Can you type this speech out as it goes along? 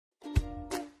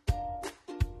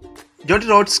ජොටි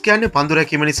රෝඩ්ස් කියන්නේ පන්දු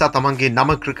රැකීම නිසා තමන්ගේ නම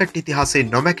ක්‍රිකට් ඉතිහාසයේ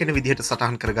නොමැකෙන විදිහට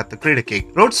සටහන් කරගත්ත ක්‍රීඩකයෙක්.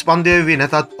 රෝඩ්ස් පන්දු යැවුවේ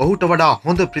නැතත් ඔහුට වඩා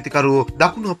හොඳ ප්‍රතිකරුවෝ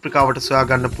දකුණු අප්‍රිකාවට සොයා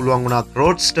ගන්න පුළුවන් වුණත්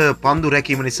රෝඩ්ස්ට පන්දු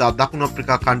රැකීම නිසා දකුණු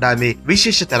අප්‍රිකා කණ්ඩායමේ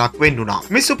විශේෂ තැනක් වෙන්න වුණා.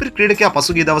 මේ සුපිරි ක්‍රීඩකයා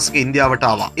පසුගිය දවසක ඉන්දියාවට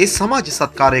ආවා. ඒ සමාජ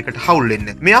සත්කාරයකට හවුල්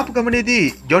වෙන්න. මේ ආපු ගමනේදී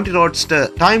ජොටි රෝඩ්ස්ට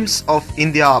ටයිම්ස් ඔෆ්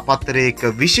ඉන්දියා පත්තරයේ එක්ක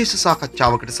විශේෂ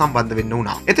සාකච්ඡාවකට සම්බන්ධ වෙන්න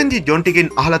වුණා. එතෙන්දී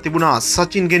ජොන්ටිගෙන් අහලා තිබුණා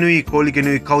සචින් ගෙනුයි කෝලි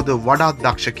ගෙනුයි කවුද වඩාත්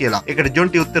දක්ෂ කියලා. ඒකට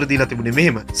ජොන්ටි උත්තර දීලා තිබුණේ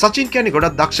මෙහෙම. සචින් කියන්නේ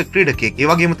ගොඩක් දක්ෂ ක්‍රීඩකයෙක්. ඒ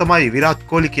වගේම තමයි විරාට්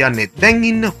කෝලි කියන්නේ. දැන්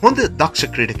ඉන්න හොඳ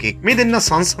දක්ෂ ක්‍රීඩකයෙක්. මේ දෙන්න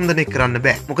සංසන්දනය කරන්න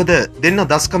බෑ. මොකද දෙන්න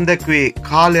දස්කම් දැක්වේ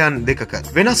කාලයන් දෙකක.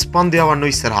 වෙනස් පන්දුයවන්න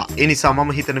ඉස්සරහා. ඒ නිසා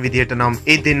මම හිතන විදිහට නම්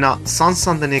ඒ දෙන්න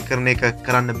සංසන්දනය කරන එක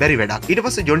කරන්න බැරි වැඩක්. ඊට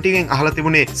පස්සේ ජොන්ටිගෙන් අහලා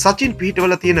තිබුණේ සචින්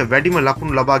පිහිටවල තියෙන වැඩිම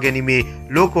ලකුණු ලබා ගැනීමේ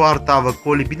ලෝක වාර්තාව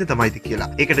කෝලි බින්ද තමයිද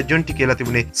කියලා. ඒකට ජොන්ටි කියලා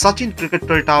තිබුණේ සචින් ක්‍රිකට්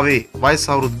වලට ආවේ වයස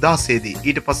අවුරුදු 16 දී.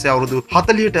 ඊට පස්සේ අවුරුදු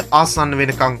 40ට ආසන්න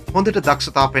වෙනකන් හොඳට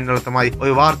දක්ෂතා පෙන්වලා තමයි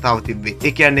ඔය වාර්තාව තිබ්බේ.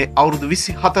 ඒ කියන්නේ අවුරුදු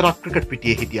 24ක් ක්‍රිකට්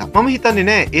පිටියේ හිටියා. මම හිතන්නේ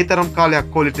නෑ ඒ තරම්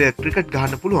කාලයක් කෝලිට ක්‍රිකට්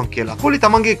ගහන්න පුළුවන් කියලා. කෝලි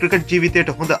තමන්ගේ ක්‍රිකට්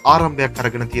ජීවිතයට හොඳ ආරම්භයක්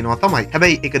අරගෙන තියෙනවා තමයි.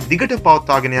 හැබැයි ඒක දිගට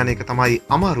පවත්වාගෙන යන එක තමයි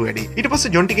අමාරු වැඩේ. ඊට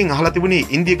පස්සේ ජොන්ටිගෙන් අහලා තිබුණේ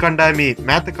ඉන්දිය කණ්ඩායමේ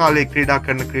මෑත කාලේ ක්‍රීඩා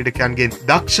කරන ක්‍රීඩකයන්ගෙන්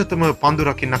දක්ෂතම පන්දු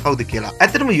රකින්න කවුද කියලා.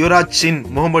 ඇත්තටම යුවරාජ් සිං,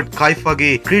 මොහමඩ් කයිෆ්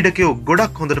වගේ ක්‍රීඩකයෝ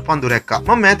ගොඩක් හොඳට පන්දු රැක්කා.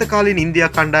 මම මෑත කාලේ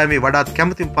ඉන්දියා කණ්ඩායමේ වඩාත්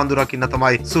කැමතිම පන්දු රකින්න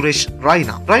තමයි සුරේෂ්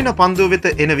රයිනා. රයිනා පන්දුව වෙත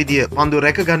එන විදිය, පන්දුව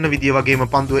රැක ගන්න විදිය වගේම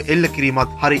පන්දුව එල්ල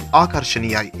කිරීමත් හරි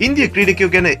ආකර්ශනීයයි. ඉන්දිය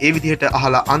ක්‍රීඩකයෝ ගැන ඒ විදිහට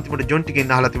අහලා අන්තිමට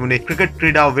ජොන්ටිගෙන් අහලා තිබුණේ ක්‍රිකට්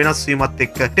ක්‍රීඩාව වෙනස් වීමත්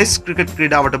එක්ක ටෙස්ට් ක්‍රිකට්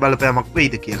ක්‍රීඩාවට බලපෑමක්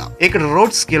වෙයිද කියලා. ඒකට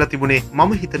රෝඩ්ස් කියලා තිබුණේ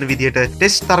මම හිතන විදිහට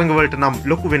ටෙස්ට් තරඟ වලට නම්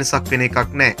ලොකු වෙනසක් වෙන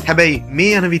එකක් නෑ. හැබැයි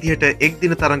මේ යන විදිහට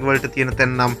එක්දින තරඟ වලට තියෙන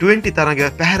තැන නම් 20 තරඟ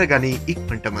පැහැර ගනී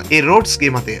ඉක්මනටම. ඒ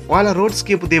රෝඩ්ස්ගේ මතය. ඔයාලා රෝඩ්ස්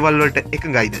කියපු දේවල් වලට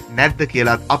එකඟයිද නැද්ද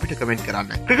කියලා අපිට කමෙන්ට්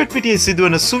කරන්න. ක්‍රිකට් පිටියේ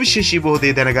සිදුවන සුවිශේෂී බොහෝ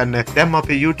දේ දැනගන්න දැන්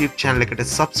අපේ YouTube channel එකට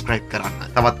subscribe කරන්න.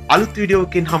 තවත් අලුත්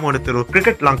වීඩියෝකින් හමු වනතුරු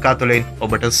ක්‍රිකට් ලංකා තුලින්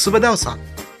ඔබට සුබ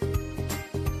දවසක්.